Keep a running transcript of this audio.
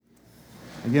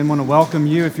Again, want to welcome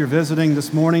you if you're visiting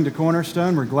this morning to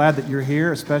Cornerstone. We're glad that you're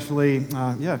here, especially,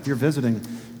 if you're visiting,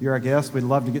 you're our guest. We'd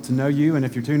love to get to know you. And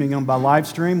if you're tuning in by live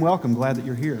stream, welcome. Glad that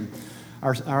you're here.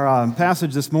 Our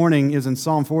passage this morning is in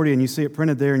Psalm 40, and you see it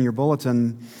printed there in your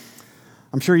bulletin.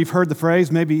 I'm sure you've heard the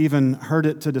phrase, maybe even heard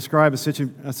it to describe a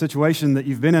situation that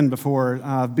you've been in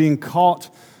before, being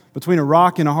caught between a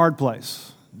rock and a hard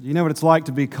place. Do you know what it's like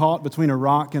to be caught between a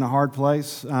rock and a hard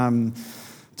place?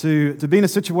 To be in a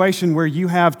situation where you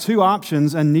have two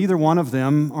options and neither one of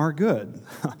them are good.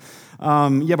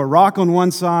 You have a rock on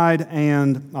one side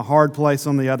and a hard place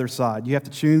on the other side. You have to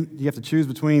choose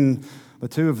between the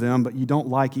two of them, but you don't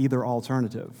like either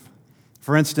alternative.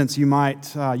 For instance, you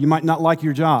might not like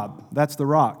your job. That's the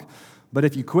rock. But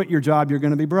if you quit your job, you're going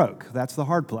to be broke. That's the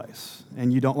hard place,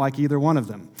 and you don't like either one of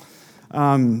them.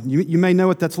 You may know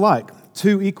what that's like.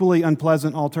 Two equally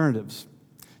unpleasant alternatives.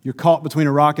 You're caught between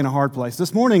a rock and a hard place.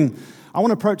 This morning, I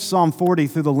want to approach Psalm 40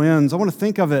 through the lens. I want to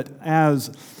think of it as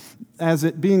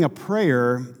it being a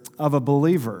prayer of a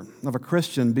believer, of a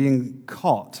Christian being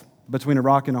caught between a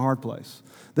rock and a hard place.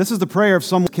 This is the prayer of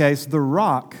someone. In this case, the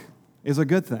rock is a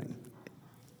good thing.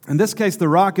 In this case, the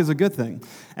rock is a good thing.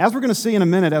 As we're going to see in a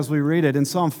minute as we read it in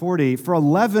Psalm 40, for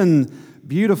 11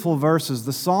 beautiful verses,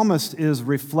 the psalmist is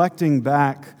reflecting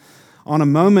back on a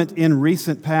moment in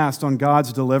recent past on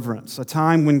God's deliverance, a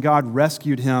time when God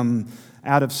rescued him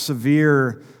out of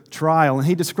severe trial. And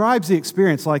he describes the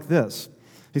experience like this.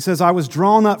 He says, I was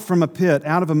drawn up from a pit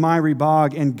out of a miry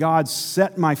bog, and God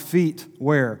set my feet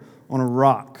where? On a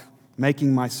rock,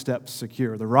 making my steps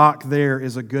secure. The rock there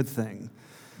is a good thing.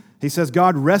 He says,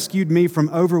 God rescued me from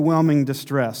overwhelming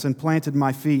distress and planted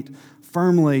my feet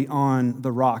firmly on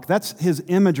the rock. That's his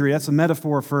imagery. That's a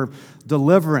metaphor for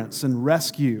deliverance and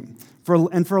rescue. For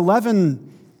 11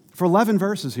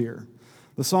 verses here,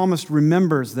 the psalmist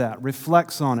remembers that,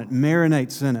 reflects on it,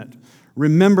 marinates in it,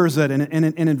 remembers it, and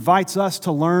invites us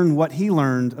to learn what he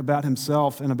learned about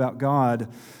himself and about God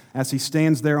as he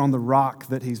stands there on the rock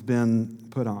that he's been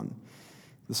put on.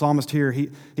 The psalmist here,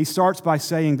 he starts by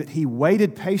saying that he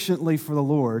waited patiently for the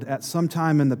Lord at some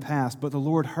time in the past, but the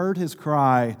Lord heard his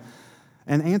cry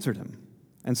and answered him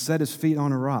and set his feet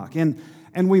on a rock.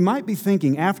 And we might be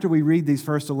thinking, after we read these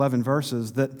first 11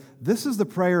 verses, that this is the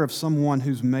prayer of someone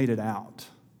who's made it out.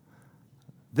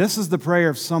 This is the prayer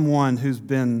of someone who's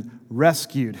been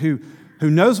rescued, who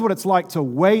knows what it's like to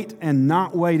wait and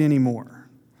not wait anymore.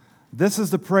 This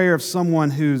is the prayer of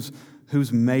someone who's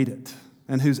made it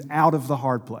and who's out of the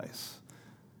hard place.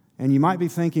 And you might be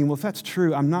thinking, well, if that's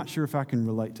true, I'm not sure if I can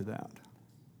relate to that.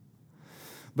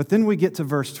 But then we get to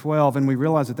verse 12 and we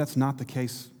realize that that's not the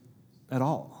case at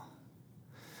all.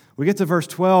 We get to verse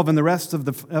 12 and the rest of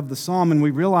the psalm, and we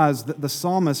realize that the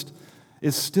psalmist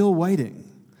is still waiting,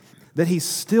 that he's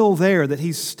still there, that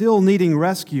he's still needing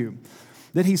rescue,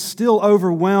 that he's still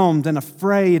overwhelmed and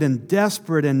afraid and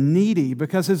desperate and needy,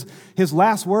 because his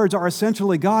last words are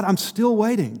essentially, God, I'm still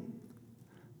waiting.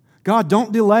 God,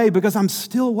 don't delay, because I'm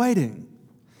still waiting.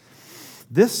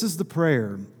 This is the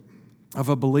prayer of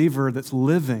a believer that's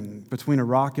living between a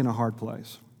rock and a hard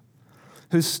place,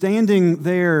 who's standing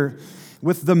there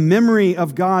with the memory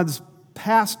of God's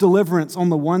past deliverance on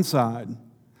the one side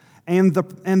and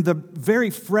the very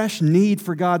fresh need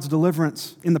for God's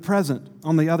deliverance in the present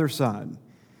on the other side.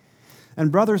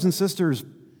 And brothers and sisters,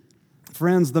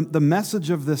 friends, the message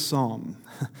of this psalm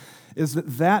is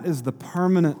that is the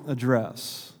permanent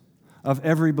address of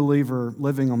every believer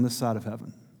living on this side of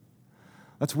heaven.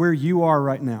 That's where you are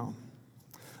right now.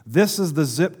 This is the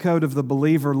zip code of the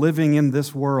believer living in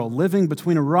this world, living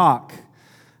between a rock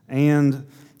and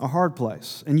a hard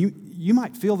place. And you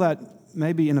might feel that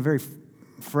maybe in a very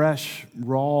fresh,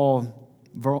 raw,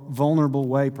 vulnerable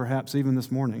way, perhaps even this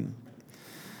morning.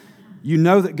 You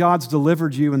know that God's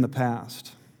delivered you in the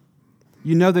past.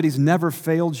 You know that He's never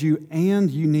failed you,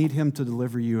 and you need Him to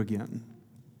deliver you again.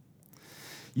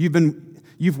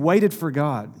 You've waited for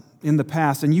God in the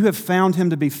past, and you have found Him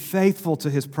to be faithful to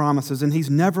His promises, and He's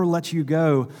never let you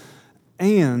go,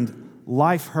 and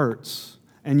life hurts,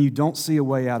 and you don't see a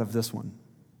way out of this one.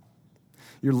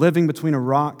 You're living between a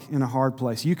rock and a hard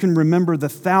place. You can remember the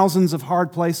thousands of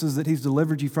hard places that He's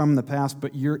delivered you from in the past,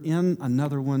 but you're in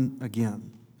another one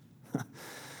again.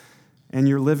 And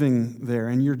you're living there,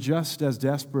 and you're just as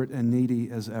desperate and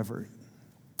needy as ever.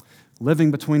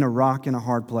 Living between a rock and a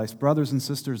hard place. Brothers and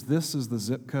sisters, this is the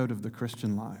zip code of the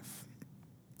Christian life.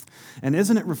 And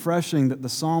isn't it refreshing that the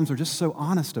Psalms are just so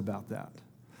honest about that?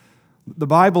 The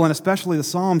Bible, and especially the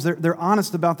Psalms, they're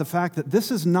honest about the fact that this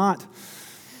is not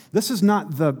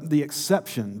the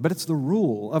exception, but it's the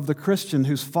rule of the Christian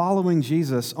who's following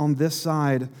Jesus on this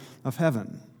side of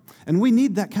heaven. And we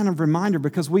need that kind of reminder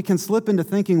because we can slip into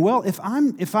thinking, well, if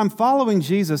I'm following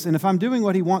Jesus and if I'm doing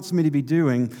what he wants me to be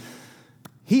doing,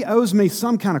 he owes me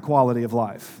some kind of quality of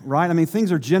life, right? I mean,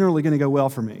 things are generally going to go well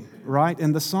for me, right?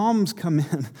 And the Psalms come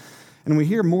in and we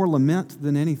hear more lament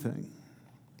than anything.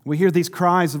 We hear these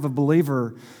cries of a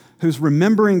believer who's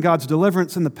remembering God's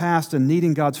deliverance in the past and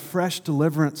needing God's fresh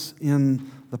deliverance in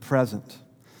the present,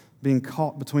 being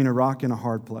caught between a rock and a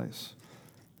hard place,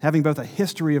 having both a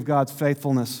history of God's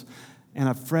faithfulness and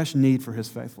a fresh need for his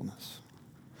faithfulness.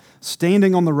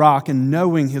 Standing on the rock and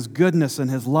knowing his goodness and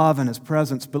his love and his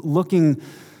presence, but looking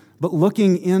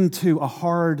into a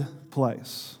hard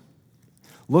place,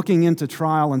 looking into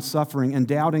trial and suffering and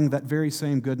doubting that very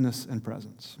same goodness and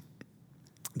presence.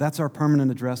 That's our permanent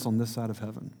address on this side of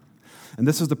heaven. And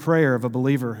this is the prayer of a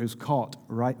believer who's caught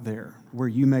right there where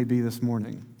you may be this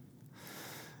morning.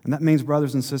 And that means,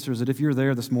 brothers and sisters, that if you're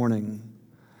there this morning,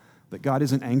 that God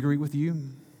isn't angry with you,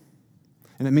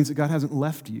 and it means that God hasn't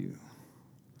left you.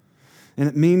 And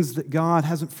it means that God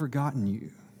hasn't forgotten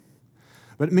you.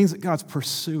 But it means that God's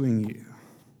pursuing you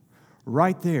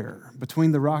right there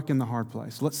between the rock and the hard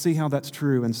place. Let's see how that's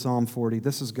true in Psalm 40.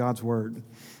 This is God's word.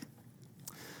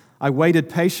 I waited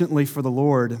patiently for the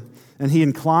Lord, and he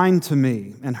inclined to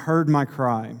me and heard my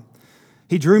cry.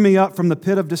 He drew me up from the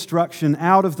pit of destruction,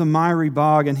 out of the miry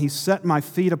bog, and he set my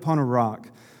feet upon a rock,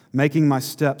 making my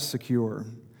steps secure.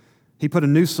 He put a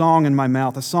new song in my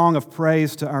mouth, a song of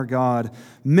praise to our God.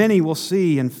 Many will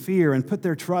see and fear and put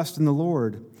their trust in the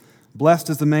Lord. Blessed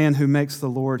is the man who makes the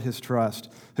Lord his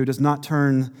trust, who does not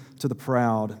turn to the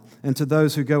proud and to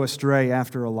those who go astray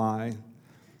after a lie.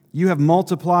 You have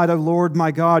multiplied, O Lord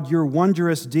my God, your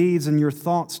wondrous deeds and your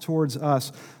thoughts towards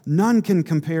us. None can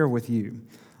compare with you.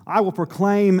 I will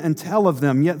proclaim and tell of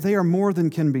them, yet they are more than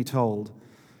can be told.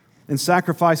 In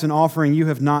sacrifice and offering you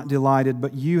have not delighted,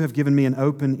 but you have given me an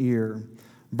open ear.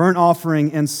 Burnt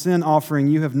offering and sin offering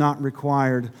you have not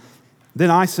required.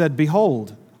 Then I said,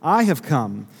 behold, I have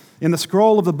come. In the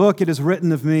scroll of the book it is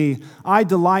written of me, I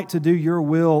delight to do your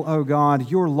will, O God.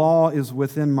 Your law is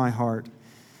within my heart.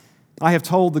 I have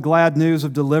told the glad news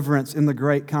of deliverance in the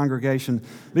great congregation.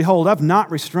 Behold, I've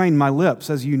not restrained my lips,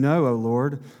 as you know, O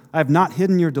Lord. I have not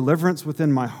hidden your deliverance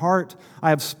within my heart. I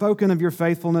have spoken of your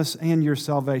faithfulness and your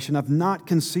salvation. I've not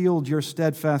concealed your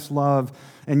steadfast love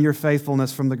and your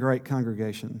faithfulness from the great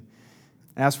congregation.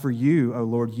 As for you, O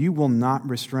Lord, you will not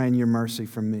restrain your mercy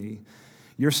from me.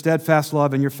 Your steadfast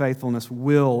love and your faithfulness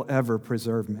will ever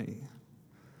preserve me.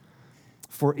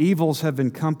 For evils have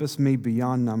encompassed me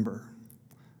beyond number.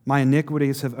 My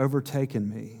iniquities have overtaken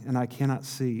me, and I cannot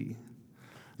see.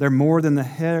 They're more than the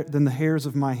hairs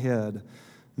of my head.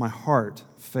 My heart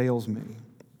fails me.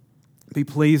 Be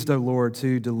pleased, O Lord,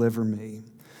 to deliver me.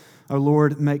 O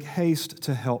Lord, make haste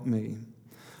to help me.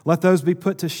 Let those be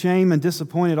put to shame and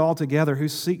disappointed altogether who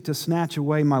seek to snatch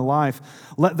away my life.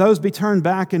 Let those be turned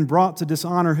back and brought to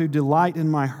dishonor who delight in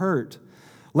my hurt.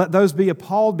 Let those be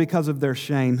appalled because of their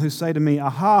shame who say to me,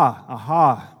 aha,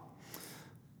 aha.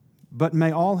 But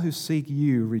may all who seek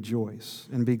you rejoice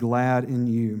and be glad in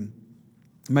you.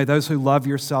 May those who love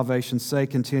your salvation say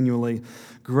continually,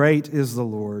 great is the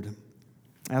Lord.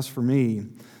 As for me,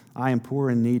 I am poor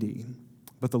and needy,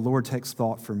 but the Lord takes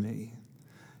thought for me.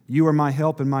 You are my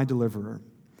help and my deliverer.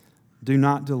 Do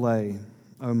not delay,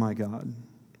 O my God.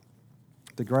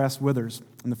 The grass withers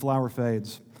and the flower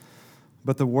fades,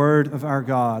 but the word of our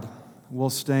God will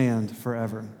stand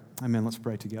forever. Amen. Let's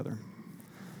pray together.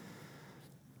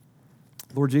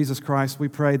 Lord Jesus Christ, we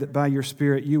pray that by your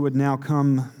Spirit you would now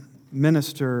come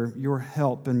minister your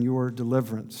help and your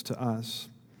deliverance to us.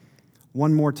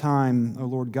 One more time, O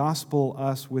Lord, gospel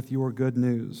us with your good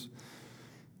news.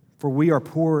 For we are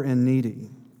poor and needy.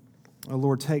 O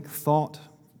Lord, take thought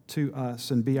to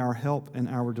us and be our help and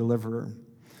our deliverer.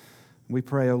 We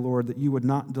pray, O Lord, that you would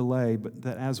not delay, but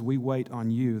that as we wait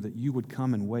on you, that you would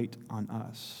come and wait on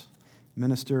us.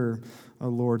 Minister, O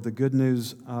Lord, the good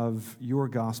news of your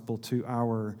gospel to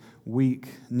our weak,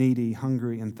 needy,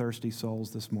 hungry, and thirsty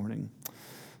souls this morning.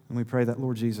 And we pray that,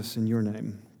 Lord Jesus, in your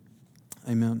name.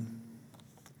 Amen.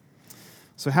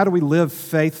 So how do we live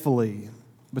faithfully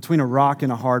between a rock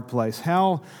and a hard place?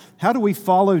 How do we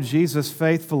follow Jesus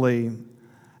faithfully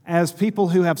as people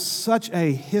who have such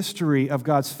a history of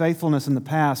God's faithfulness in the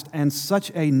past and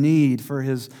such a need for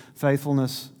his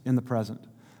faithfulness in the present?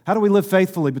 How do we live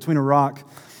faithfully between a rock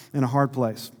and a hard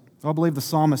place? Well, I believe the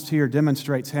psalmist here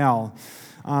demonstrates how.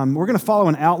 We're going to follow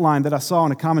an outline that I saw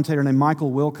in a commentator named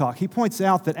Michael Wilcock. He points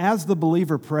out that as the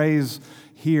believer prays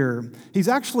here, he's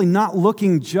actually not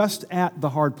looking just at the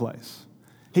hard place.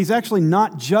 He's actually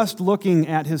not just looking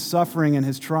at his suffering and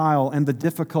his trial and the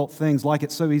difficult things like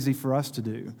it's so easy for us to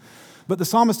do. But the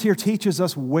psalmist here teaches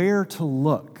us where to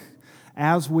look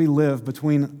as we live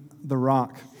between the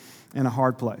rock and a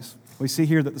hard place. We see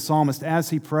here that the psalmist, as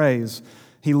he prays,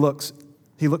 he looks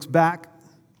back,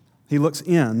 he looks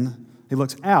in, he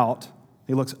looks out,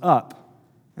 he looks up,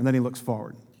 and then he looks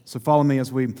forward. So follow me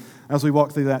as we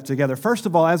walk through that together. First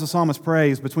of all, as the psalmist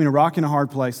prays between a rock and a hard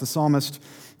place, the psalmist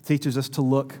teaches us to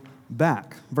look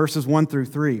back. Verses 1 through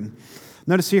 3.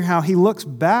 Notice here how he looks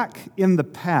back in the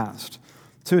past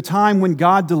to a time when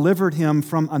God delivered him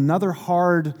from another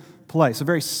hard place, a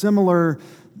very similar,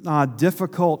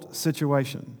 difficult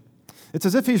situation. It's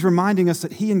as if he's reminding us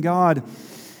that he and God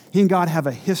have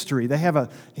a history.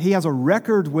 He has a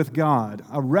record with God,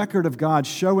 a record of God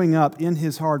showing up in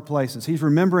his hard places. He's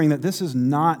remembering that this is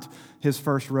not his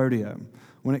first rodeo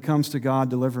when it comes to God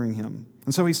delivering him.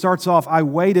 And so he starts off, I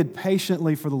waited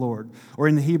patiently for the Lord. Or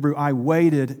in the Hebrew, I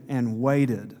waited and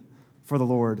waited for the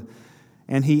Lord.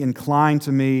 And he inclined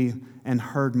to me and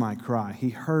heard my cry. He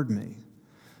heard me.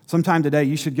 Sometime today,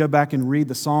 you should go back and read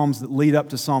the Psalms that lead up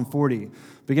to Psalm 40,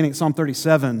 beginning at Psalm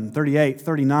 37, 38,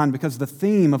 39, because the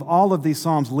theme of all of these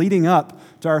Psalms leading up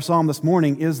to our Psalm this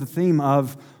morning is the theme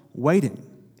of waiting.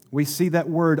 We see that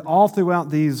word all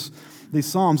throughout these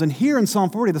Psalms. And here in Psalm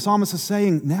 40, the psalmist is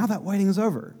saying, now that waiting is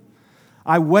over.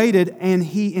 I waited, and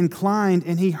he inclined,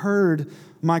 and he heard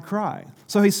my cry.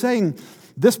 So he's saying,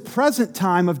 this present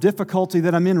time of difficulty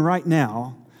that I'm in right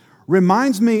now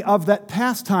reminds me of that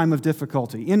past time of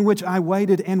difficulty in which I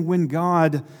waited and when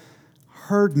God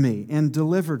heard me and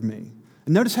delivered me.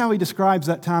 And notice how he describes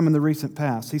that time in the recent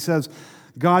past. He says,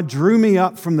 God drew me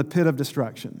up from the pit of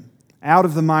destruction, out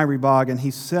of the miry bog, and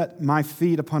he set my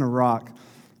feet upon a rock,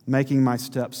 making my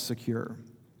steps secure.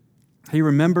 He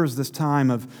remembers this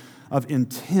time of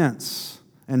intense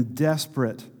and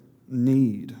desperate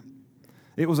need.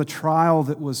 It was a trial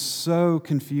that was so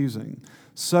confusing,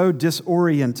 so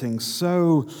disorienting,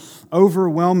 so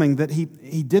overwhelming that he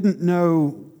didn't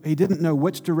know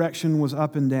which direction was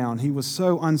up and down. He was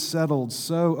so unsettled,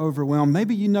 so overwhelmed.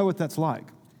 Maybe you know what that's like.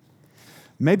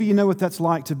 Maybe you know what that's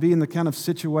like to be in the kind of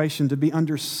situation, to be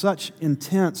under such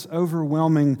intense,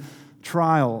 overwhelming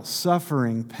trial,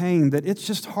 suffering, pain, that it's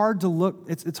just hard to look,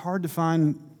 it's hard to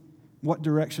find what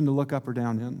direction to look up or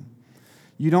down in.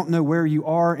 You don't know where you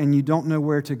are and you don't know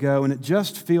where to go, and it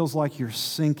just feels like you're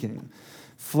sinking,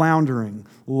 floundering,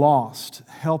 lost,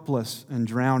 helpless, and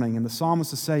drowning. And the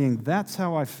psalmist is saying, that's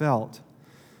how I felt.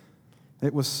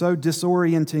 It was so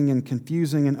disorienting and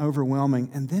confusing and overwhelming.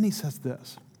 And then he says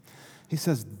this. He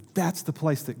says, that's the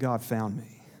place that God found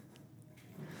me.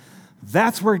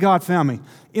 That's where God found me.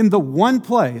 In the one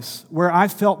place where I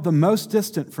felt the most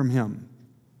distant from him.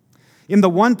 In the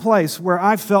one place where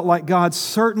I felt like God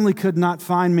certainly could not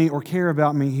find me or care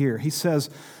about me here. He says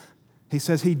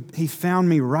he found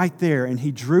me right there, and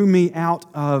he drew me out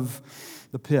of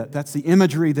the pit. That's the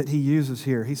imagery that he uses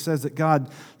here. He says that God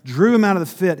drew him out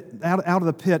of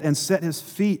the pit and set his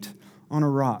feet on a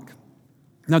rock.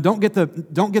 Now, don't get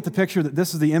the picture that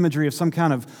this is the imagery of some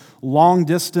kind of long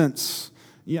distance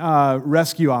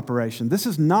rescue operation. This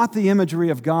is not the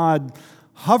imagery of God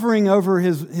hovering over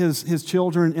his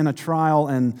children in a trial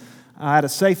and at a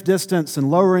safe distance and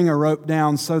lowering a rope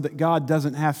down so that God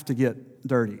doesn't have to get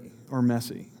dirty or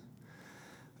messy.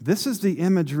 This is the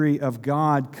imagery of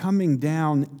God coming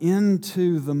down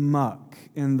into the muck,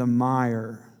 in the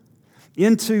mire,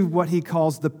 into what he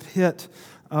calls the pit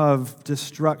of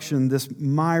destruction, this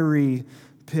miry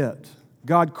pit.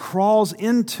 God crawls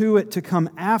into it to come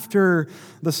after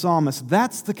the psalmist.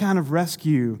 That's the kind of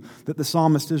rescue that the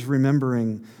psalmist is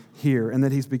remembering here and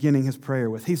that he's beginning his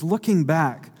prayer with. He's looking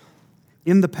back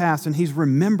in the past and he's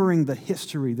remembering the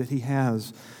history that he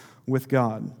has with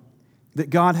God. That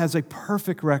God has a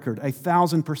perfect record,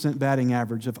 1,000% batting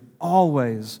average of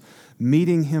always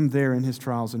meeting him there in his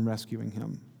trials and rescuing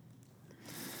him.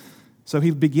 So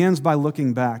he begins by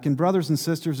looking back. And brothers and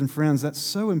sisters and friends, that's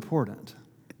so important.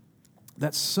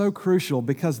 That's so crucial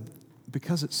because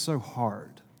it's so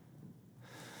hard.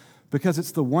 Because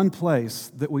it's the one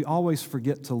place that we always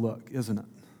forget to look, isn't it?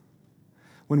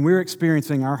 When we're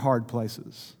experiencing our hard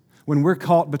places, when we're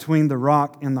caught between the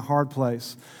rock and the hard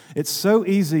place, it's so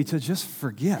easy to just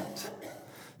forget,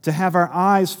 to have our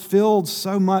eyes filled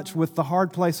so much with the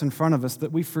hard place in front of us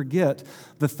that we forget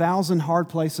the 1,000 hard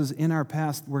places in our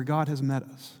past where God has met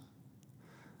us,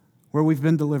 where we've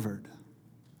been delivered.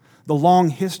 The long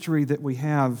history that we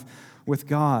have with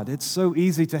God. It's so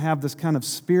easy to have this kind of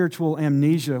spiritual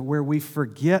amnesia where we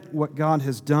forget what God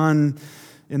has done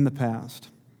in the past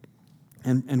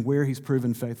and where he's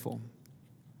proven faithful.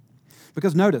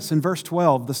 Because notice, in verse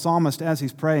 12, the psalmist, as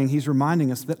he's praying, he's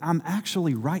reminding us that I'm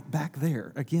actually right back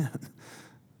there again.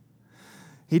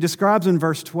 He describes in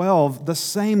verse 12 the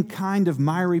same kind of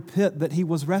miry pit that he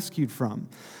was rescued from.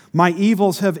 My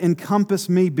evils have encompassed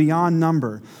me beyond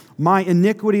number. My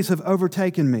iniquities have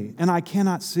overtaken me, and I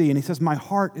cannot see. And he says, my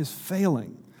heart is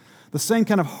failing. The same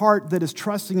kind of heart that is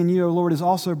trusting in you, O Lord, is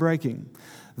also breaking.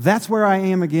 That's where I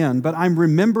am again, but I'm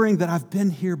remembering that I've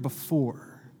been here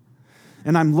before.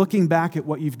 And I'm looking back at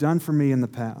what you've done for me in the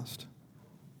past.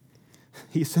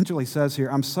 He essentially says here,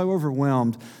 I'm so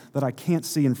overwhelmed that I can't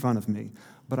see in front of me,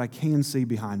 but I can see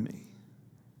behind me.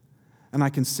 And I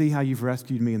can see how you've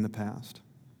rescued me in the past.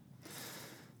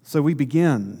 So we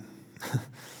begin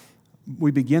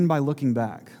by looking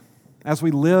back. As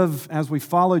we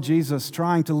follow Jesus,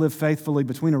 trying to live faithfully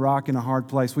between a rock and a hard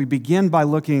place, we begin by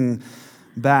looking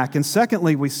back. And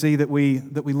secondly, we see that we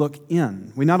look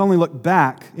in. We not only look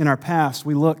back in our past,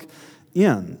 we look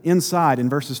inside in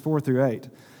verses 4 through 8.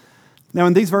 Now,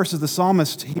 in these verses, the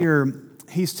psalmist here,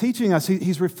 he's teaching us,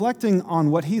 he's reflecting on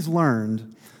what he's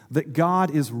learned that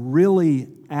God is really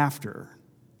after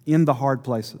in the hard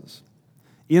places,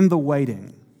 in the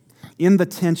waiting, in the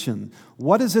tension.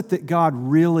 What is it that God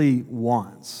really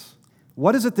wants?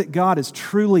 What is it that God is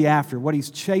truly after, what he's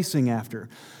chasing after?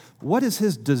 What is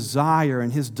his desire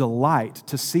and his delight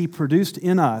to see produced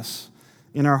in us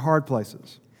in our hard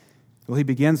places? Well, he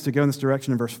begins to go in this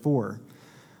direction in verse 4.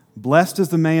 Blessed is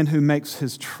the man who makes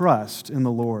his trust in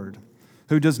the Lord,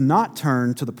 who does not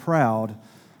turn to the proud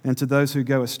and to those who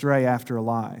go astray after a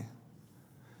lie.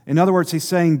 In other words, he's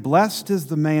saying, blessed is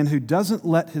the man who doesn't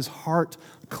let his heart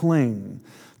cling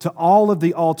to all of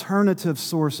the alternative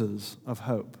sources of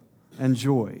hope and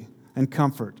joy and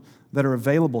comfort that are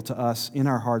available to us in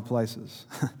our hard places.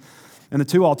 And the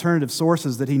two alternative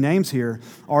sources that he names here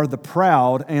are the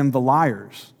proud and the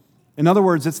liars. In other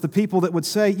words, it's the people that would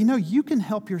say, you can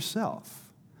help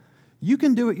yourself. You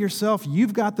can do it yourself.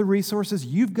 You've got the resources.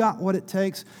 You've got what it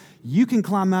takes. You can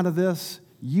climb out of this.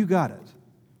 You got it.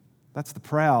 That's the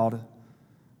proud.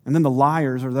 And then the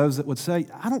liars are those that would say,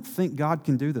 I don't think God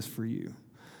can do this for you.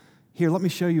 Here, let me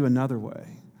show you another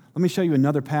way. Let me show you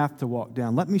another path to walk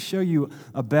down. Let me show you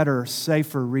a better,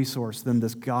 safer resource than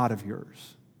this God of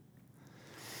yours.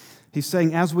 He's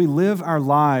saying, as we live our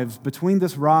lives between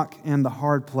this rock and the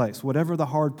hard place, whatever the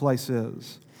hard place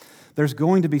is, there's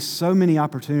going to be so many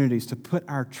opportunities to put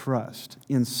our trust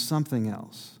in something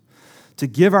else, to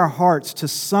give our hearts to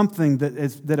something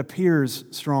that appears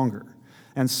stronger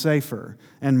and safer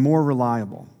and more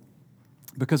reliable,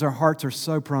 because our hearts are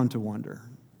so prone to wonder,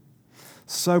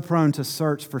 so prone to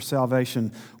search for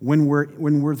salvation when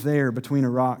we're there between a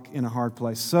rock and a hard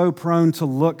place, so prone to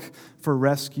look for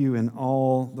rescue in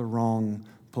all the wrong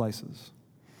places.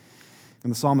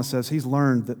 And the psalmist says he's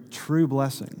learned that true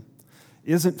blessing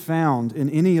isn't found in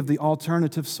any of the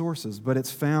alternative sources, but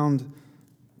it's found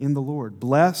in the Lord.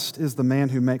 Blessed is the man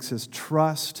who makes his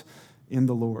trust in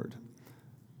the Lord.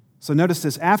 So notice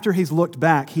this, after he's looked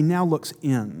back, he now looks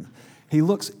in. He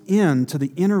looks into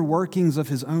the inner workings of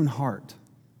his own heart.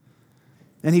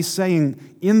 And he's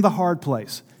saying, in the hard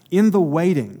place, in the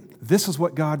waiting, this is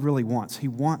what God really wants. He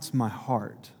wants my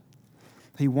heart.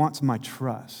 He wants my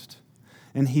trust.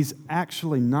 And he's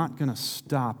actually not going to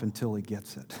stop until he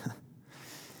gets it.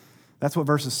 That's what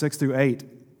verses 6 through 8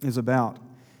 is about.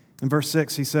 In verse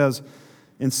 6, he says,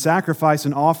 in sacrifice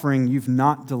and offering you've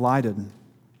not delighted,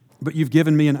 but you've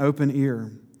given me an open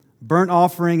ear. Burnt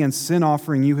offering and sin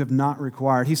offering you have not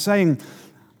required. He's saying,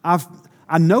 I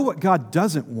know what God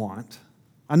doesn't want.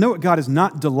 I know what God is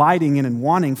not delighting in and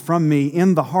wanting from me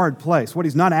in the hard place, what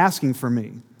he's not asking from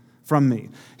me.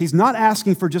 He's not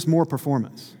asking for just more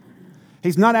performance.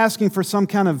 He's not asking for some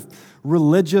kind of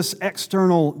religious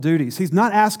external duties. He's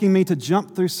not asking me to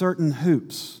jump through certain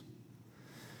hoops.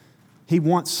 He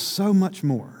wants so much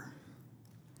more.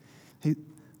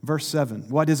 Verse 7,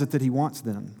 what is it that he wants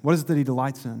then? What is it that he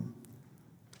delights in?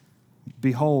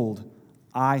 Behold,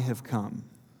 I have come,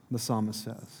 the psalmist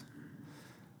says.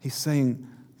 He's saying,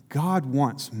 God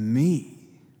wants me.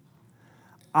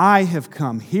 I have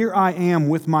come. Here I am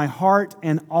with my heart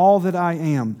and all that I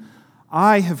am.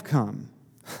 I have come.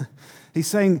 He's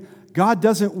saying, God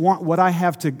doesn't want what I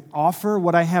have to offer,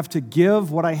 what I have to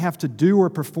give, what I have to do or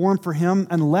perform for him,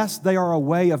 unless they are a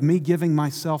way of me giving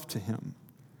myself to him.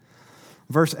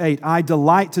 Verse 8, I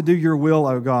delight to do your will,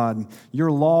 O God.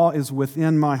 Your law is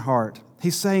within my heart.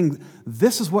 He's saying,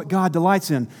 this is what God delights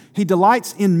in. He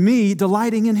delights in me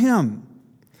delighting in him.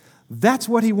 That's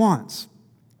what he wants.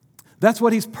 That's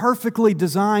what he's perfectly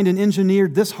designed and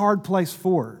engineered this hard place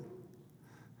for.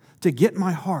 To get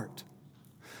my heart,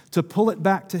 to pull it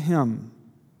back to him.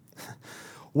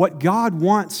 What God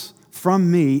wants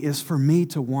from me is for me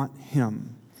to want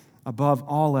him above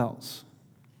all else.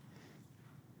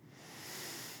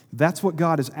 That's what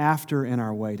God is after in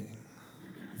our waiting.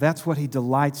 That's what He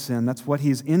delights in. That's what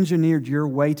He's engineered your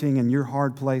waiting and your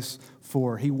hard place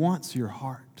for. He wants your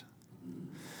heart.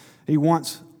 He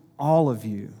wants all of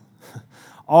you,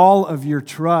 all of your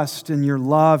trust and your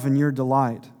love and your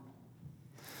delight,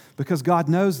 because God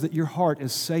knows that your heart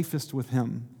is safest with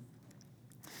Him.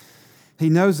 He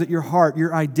knows that your heart,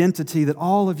 your identity, that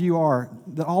all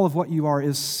of what you are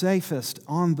is safest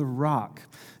on the rock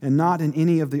and not in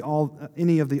any of the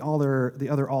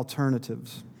other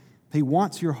alternatives. He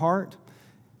wants your heart.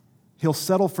 He'll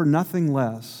settle for nothing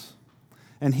less.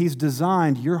 And He's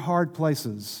designed your hard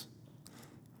places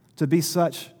to be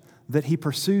such that He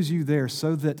pursues you there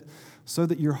so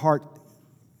that your heart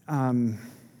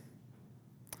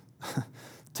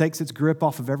takes its grip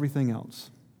off of everything else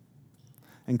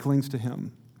and clings to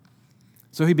Him.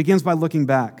 So He begins by looking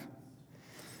back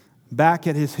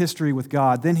at His history with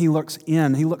God. Then He looks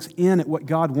in. He looks in at what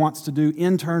God wants to do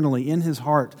internally in His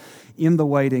heart, in the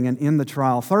waiting and in the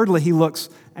trial. Thirdly, He looks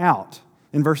out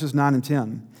in verses 9 and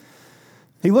 10.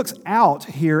 He looks out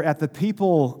here at the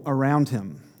people around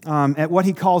Him, at what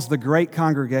He calls the great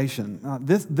congregation.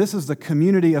 This is the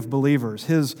community of believers,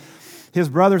 His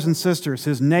brothers and sisters,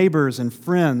 His neighbors and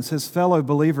friends, His fellow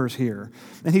believers here.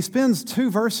 And He spends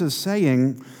 2 verses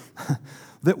saying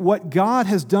that what God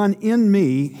has done in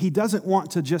me, He doesn't want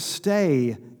to just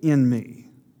stay in me.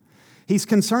 He's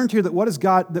concerned here that what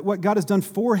God has done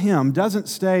for Him doesn't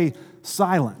stay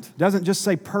silent, doesn't just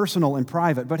say personal and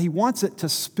private, but He wants it to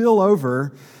spill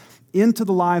over into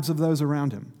the lives of those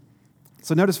around Him.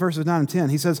 So notice verses 9 and 10.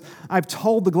 He says, I've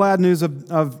told the glad news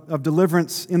of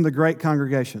deliverance in the great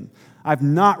congregation. I've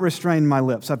not restrained my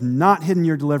lips. I've not hidden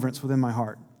your deliverance within my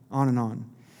heart. On and on.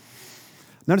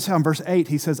 Notice how in verse 8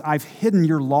 he says, I've hidden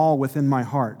your law within my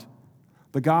heart.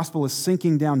 The gospel is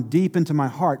sinking down deep into my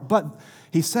heart. But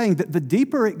he's saying that the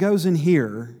deeper it goes in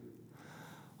here,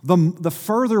 the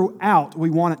further out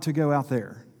we want it to go out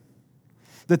there.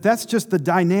 That's just the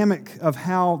dynamic of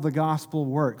how the gospel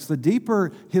works. The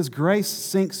deeper His grace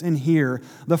sinks in here,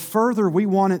 the further we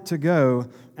want it to go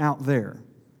out there.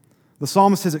 The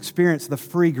psalmist has experienced the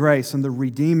free grace and the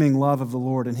redeeming love of the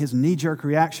Lord, and his knee-jerk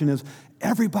reaction is,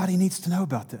 everybody needs to know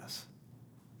about this.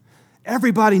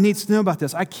 Everybody needs to know about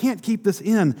this. I can't keep this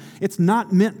in. It's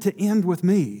not meant to end with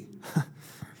me.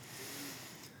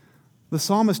 The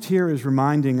psalmist here is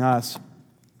reminding us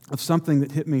of something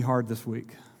that hit me hard this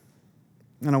week,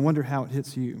 and I wonder how it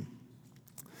hits you.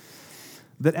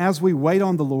 That as we wait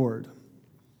on the Lord,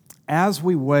 as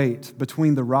we wait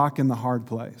between the rock and the hard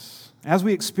place, as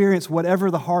we experience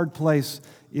whatever the hard place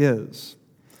is,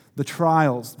 the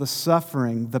trials, the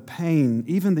suffering, the pain,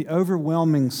 even the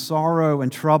overwhelming sorrow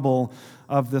and trouble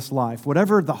of this life,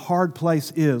 whatever the hard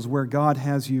place is where God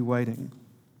has you waiting,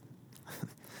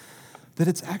 that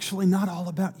it's actually not all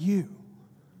about you.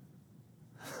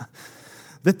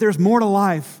 That there's more to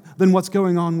life than what's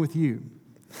going on with you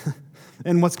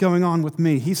and what's going on with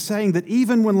me. He's saying that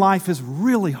even when life is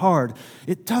really hard,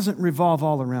 it doesn't revolve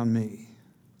all around me.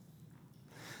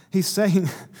 He's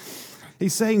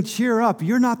saying, cheer up.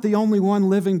 You're not the only one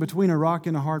living between a rock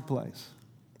and a hard place.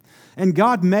 And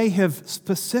God may have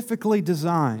specifically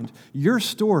designed your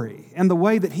story and the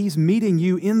way that He's meeting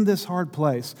you in this hard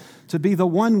place to be the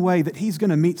one way that He's going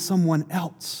to meet someone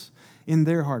else in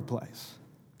their hard place.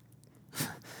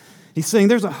 He's saying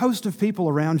there's a host of people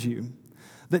around you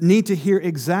that need to hear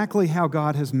exactly how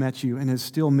God has met you and is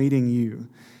still meeting you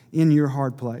in your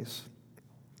hard place.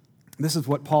 This is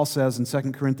what Paul says in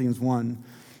 2 Corinthians 1.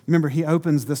 Remember, he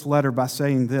opens this letter by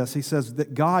saying this. He says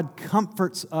that God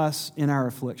comforts us in our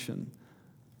affliction.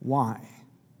 Why?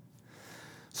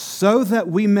 So that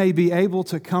we may be able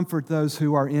to comfort those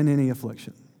who are in any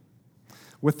affliction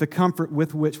with the comfort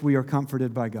with which we are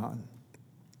comforted by God.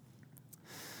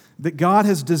 That God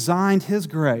has designed His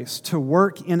grace to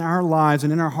work in our lives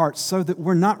and in our hearts so that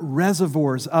we're not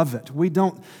reservoirs of it. We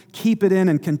don't keep it in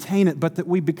and contain it, but that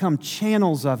we become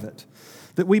channels of it,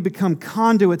 that we become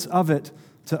conduits of it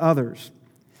to others.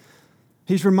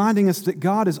 He's reminding us that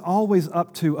God is always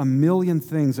up to a million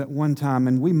things at one time,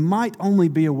 and we might only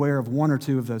be aware of one or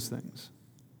two of those things.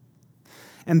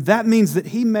 And that means that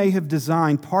He may have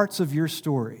designed parts of your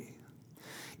story,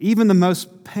 even the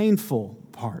most painful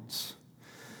parts,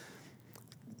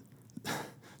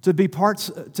 to be parts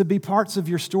of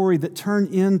your story that turn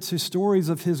into stories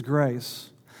of His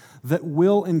grace that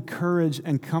will encourage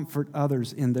and comfort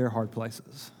others in their hard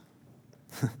places.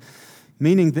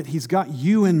 Meaning that He's got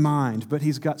you in mind, but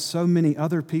He's got so many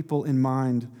other people in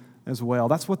mind as well.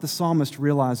 That's what the psalmist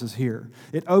realizes here.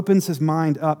 It opens his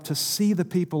mind up to see the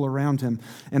people around him,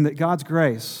 and that God's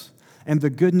grace And the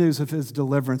good news of his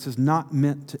deliverance is not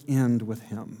meant to end with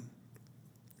him.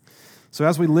 So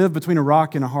as we live between a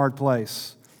rock and a hard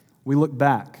place, we look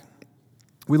back,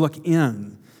 we look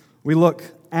in, we look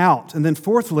out. And then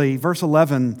fourthly, verse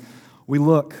 11, we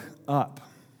look up.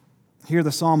 Here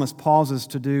the psalmist pauses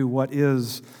to do what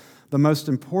is the most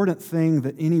important thing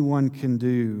that anyone can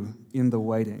do in the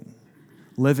waiting,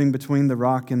 living between the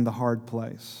rock and the hard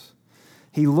place.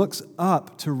 He looks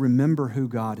up to remember who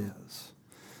God is,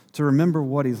 to remember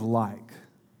what he's like,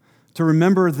 to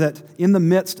remember that in the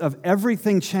midst of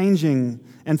everything changing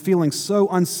and feeling so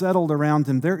unsettled around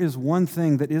him, there is one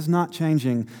thing that is not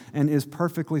changing and is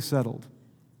perfectly settled.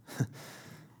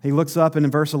 He looks up and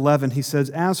in verse 11 he says,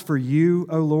 "As for you,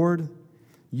 O Lord,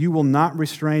 you will not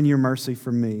restrain your mercy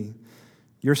from me.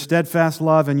 Your steadfast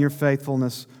love and your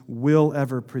faithfulness will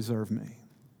ever preserve me."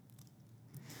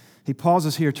 He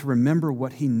pauses here to remember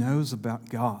what he knows about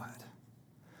God,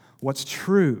 what's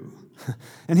true.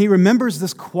 And he remembers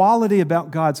this quality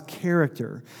about God's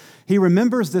character. He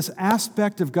remembers this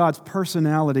aspect of God's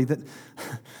personality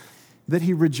that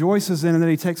he rejoices in and that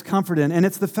he takes comfort in. And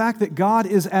it's the fact that God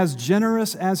is as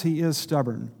generous as he is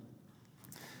stubborn.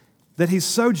 That he's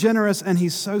so generous and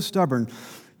he's so stubborn.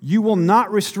 You will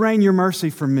not restrain your mercy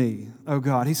from me, O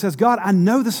God. He says, God, I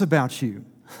know this about you,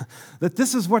 that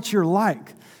this is what you're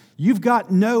like. You've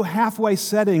got no halfway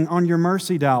setting on your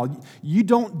mercy dial. You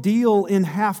don't deal in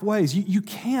halfways. You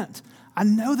can't. I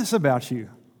know this about you.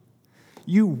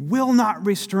 You will not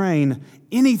restrain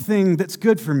anything that's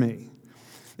good for me.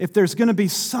 If there's going to be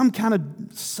something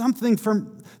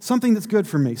that's good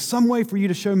for me, some way for you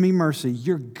to show me mercy,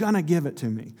 you're going to give it to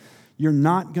me. You're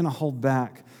not going to hold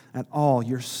back at all.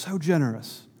 You're so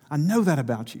generous. I know that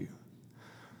about you.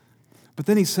 But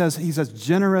then he's as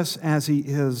generous as he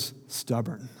is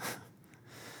stubborn.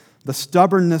 The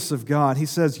stubbornness of God. He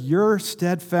says, your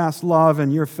steadfast love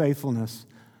and your faithfulness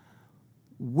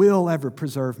will ever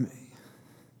preserve me.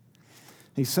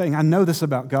 He's saying, I know this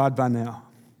about God by now.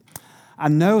 I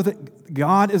know that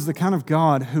God is the kind of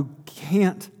God who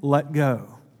can't let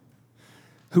go,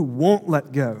 who won't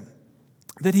let go,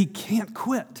 that he can't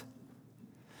quit.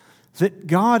 That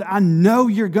God, I know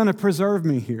you're going to preserve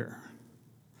me here.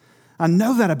 I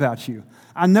know that about you.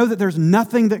 I know that there's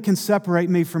nothing that can separate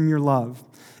me from your love,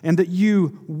 and that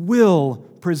you will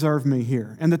preserve me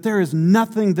here, and that there is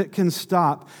nothing that can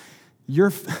stop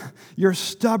your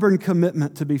stubborn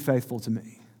commitment to be faithful to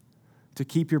me, to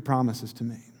keep your promises to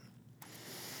me.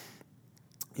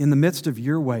 In the midst of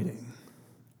your waiting,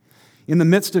 in the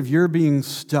midst of your being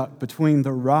stuck between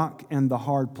the rock and the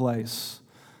hard place,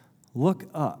 look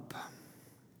up.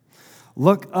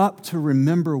 Look up to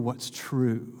remember what's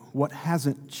true, what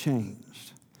hasn't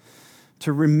changed.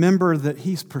 To remember that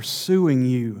he's pursuing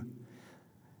you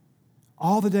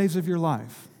all the days of your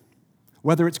life,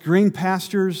 whether it's green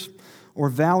pastures or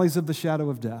valleys of the shadow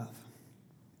of death,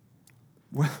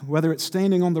 whether it's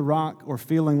standing on the rock or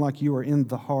feeling like you are in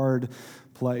the hard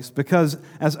place. Because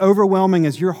as overwhelming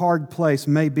as your hard place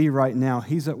may be right now,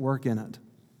 he's at work in it.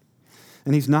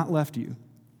 And he's not left you.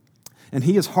 And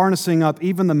he is harnessing up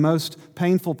even the most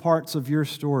painful parts of your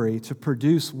story to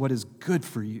produce what is good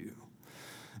for you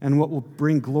and what will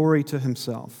bring glory to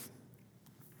himself.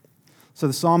 So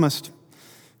the psalmist,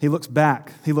 he looks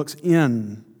back, he looks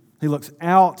in, he looks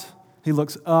out, he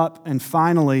looks up, and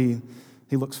finally,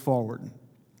 he looks forward.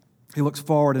 He looks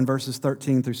forward in verses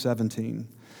 13 through 17.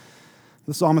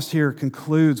 The psalmist here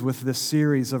concludes with this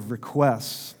series of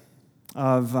requests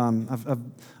of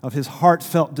his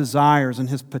heartfelt desires and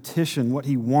his petition, what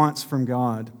he wants from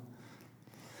God.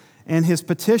 And his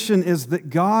petition is that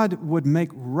God would make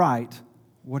right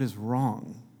what is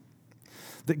wrong.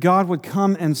 That God would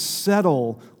come and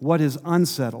settle what is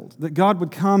unsettled. That God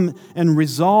would come and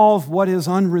resolve what is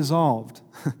unresolved.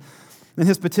 And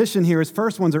his petition here, his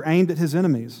first ones are aimed at his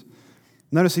enemies.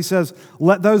 Notice he says,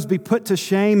 let those be put to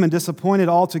shame and disappointed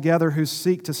altogether who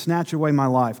seek to snatch away my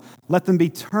life. Let them be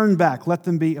turned back. Let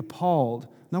them be appalled.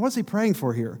 Now, what's he praying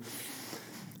for here?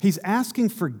 He's asking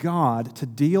for God to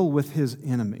deal with his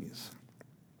enemies.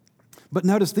 But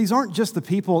notice, these aren't just the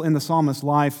people in the psalmist's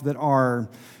life that are,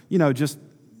 just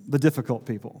the difficult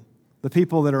people. The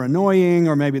people that are annoying,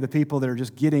 or maybe the people that are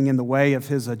just getting in the way of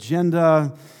his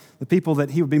agenda. The people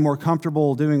that he would be more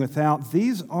comfortable doing without.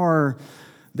 These are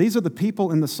the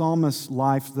people in the psalmist's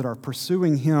life that are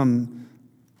pursuing him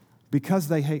because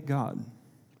they hate God,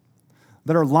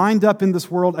 that are lined up in this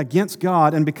world against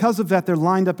God, and because of that, they're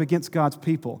lined up against God's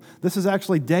people. This is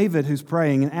actually David who's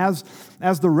praying, and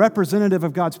as the representative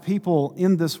of God's people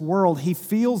in this world, he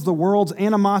feels the world's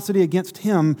animosity against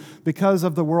him because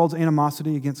of the world's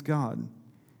animosity against God.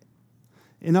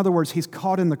 In other words, he's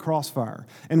caught in the crossfire.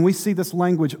 And we see this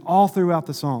language all throughout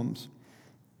the Psalms.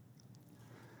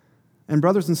 And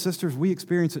brothers and sisters, we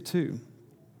experience it too.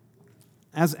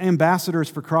 As ambassadors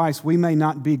for Christ, we may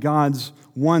not be God's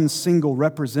one single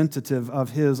representative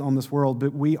of His on this world,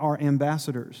 but we are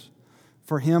ambassadors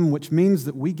for Him, which means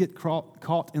that we get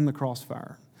caught in the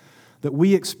crossfire, that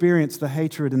we experience the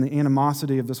hatred and the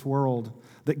animosity of this world,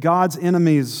 that God's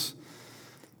enemies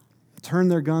turn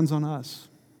their guns on us.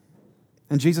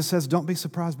 And Jesus says, don't be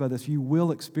surprised by this. You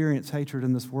will experience hatred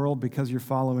in this world because you're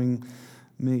following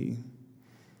me.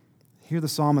 Here the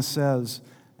psalmist says,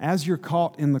 as you're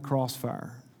caught in the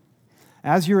crossfire,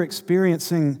 as you're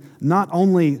experiencing not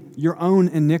only your own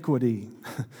iniquity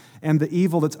and the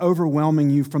evil that's overwhelming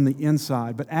you from the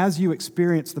inside, but as you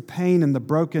experience the pain and the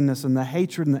brokenness and the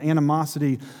hatred and the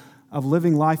animosity of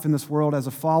living life in this world as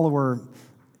a follower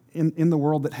in the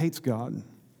world that hates God,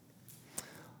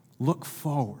 look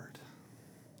forward.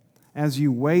 As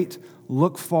you wait,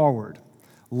 look forward.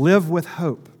 Live with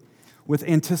hope, with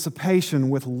anticipation,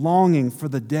 with longing for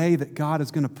the day that God is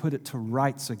going to put it to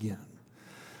rights again.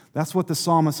 That's what the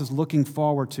psalmist is looking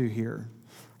forward to here.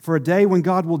 For a day when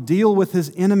God will deal with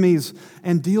His enemies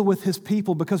and deal with His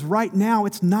people, because right now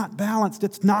it's not balanced.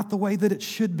 It's not the way that it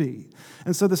should be.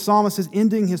 And so the psalmist is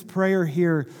ending his prayer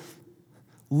here,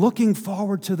 looking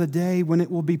forward to the day when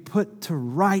it will be put to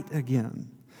right again.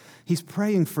 He's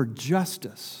praying for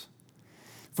justice,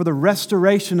 for the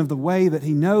restoration of the way that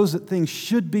he knows that things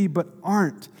should be but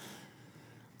aren't.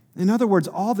 In other words,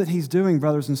 all that he's doing,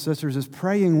 brothers and sisters, is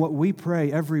praying what we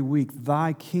pray every week,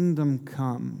 thy kingdom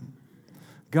come.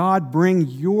 God, bring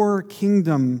your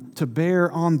kingdom to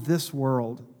bear on this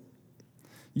world.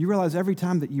 You realize every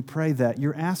time that you pray that,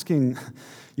 you're asking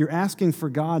for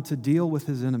God to deal with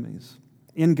His enemies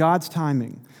in God's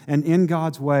timing and in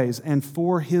God's ways and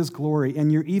for His glory.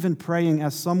 And you're even praying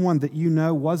as someone that you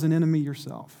know was an enemy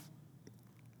yourself.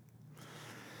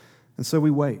 And so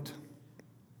we wait.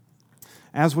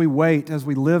 As we wait, as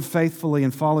we live faithfully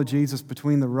and follow Jesus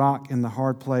between the rock and the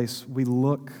hard place, we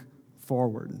look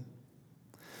forward.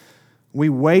 We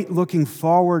wait looking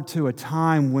forward to a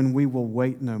time when we will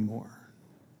wait no more.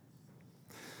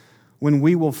 When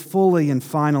we will fully and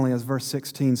finally, as verse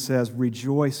 16 says,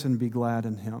 rejoice and be glad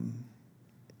in Him.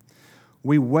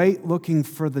 We wait looking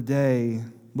forward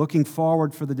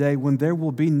for the day when there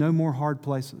will be no more hard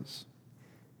places,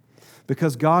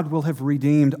 because God will have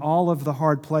redeemed all of the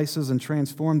hard places and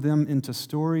transformed them into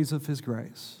stories of His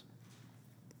grace.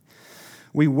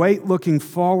 We wait looking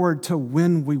forward to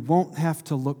when we won't have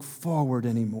to look forward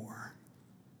anymore.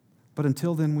 But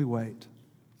until then, we wait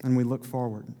and we look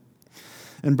forward.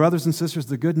 And brothers and sisters,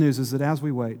 the good news is that as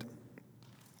we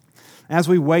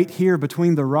wait here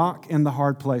between the rock and the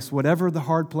hard place, whatever the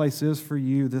hard place is for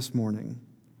you this morning,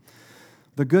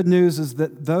 the good news is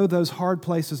that though those hard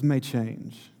places may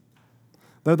change,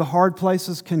 though the hard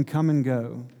places can come and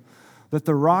go, that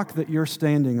the rock that you're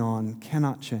standing on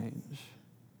cannot change.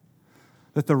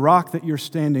 That the rock that you're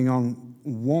standing on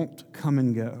won't come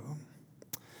and go.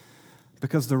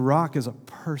 Because the rock is a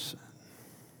person.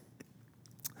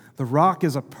 The rock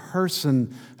is a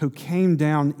person who came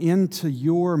down into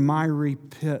your miry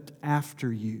pit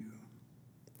after you.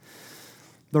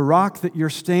 The rock that you're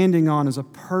standing on is a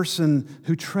person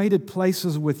who traded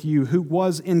places with you, who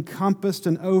was encompassed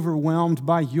and overwhelmed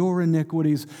by your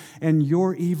iniquities and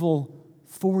your evil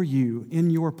for you in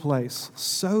your place,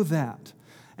 so that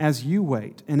as you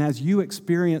wait and as you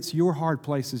experience your hard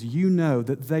places, you know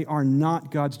that they are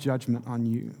not God's judgment on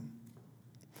you,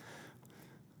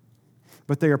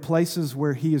 but they are places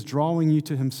where He is drawing you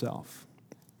to Himself,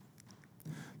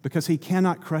 because He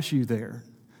cannot crush you there,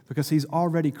 because He's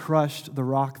already crushed the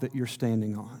rock that you're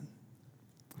standing on.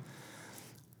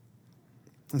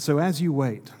 And so as you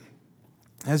wait,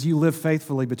 as you live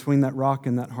faithfully between that rock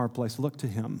and that hard place, look to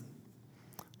Him,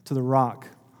 to the rock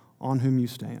on whom you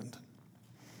stand.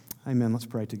 Amen. Let's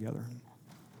pray together.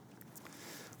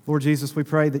 Lord Jesus, we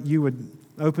pray that you would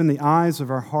open the eyes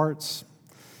of our hearts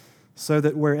so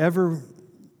that wherever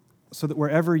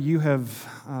you have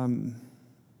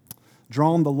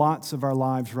drawn the lots of our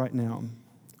lives right now,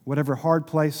 whatever hard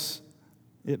place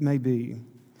it may be,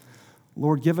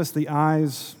 Lord, give us the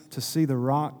eyes to see the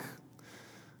rock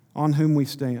on whom we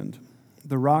stand,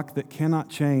 the rock that cannot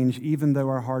change even though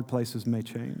our hard places may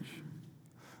change,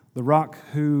 the rock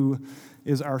who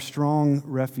is our strong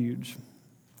refuge,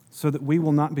 so that we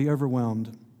will not be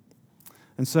overwhelmed.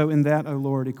 And so in that, O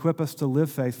Lord, equip us to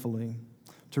live faithfully,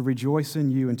 to rejoice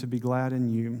in you and to be glad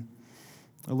in you.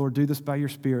 O Lord, do this by your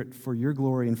Spirit for your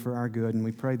glory and for our good, and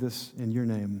we pray this in your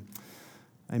name.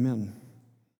 Amen.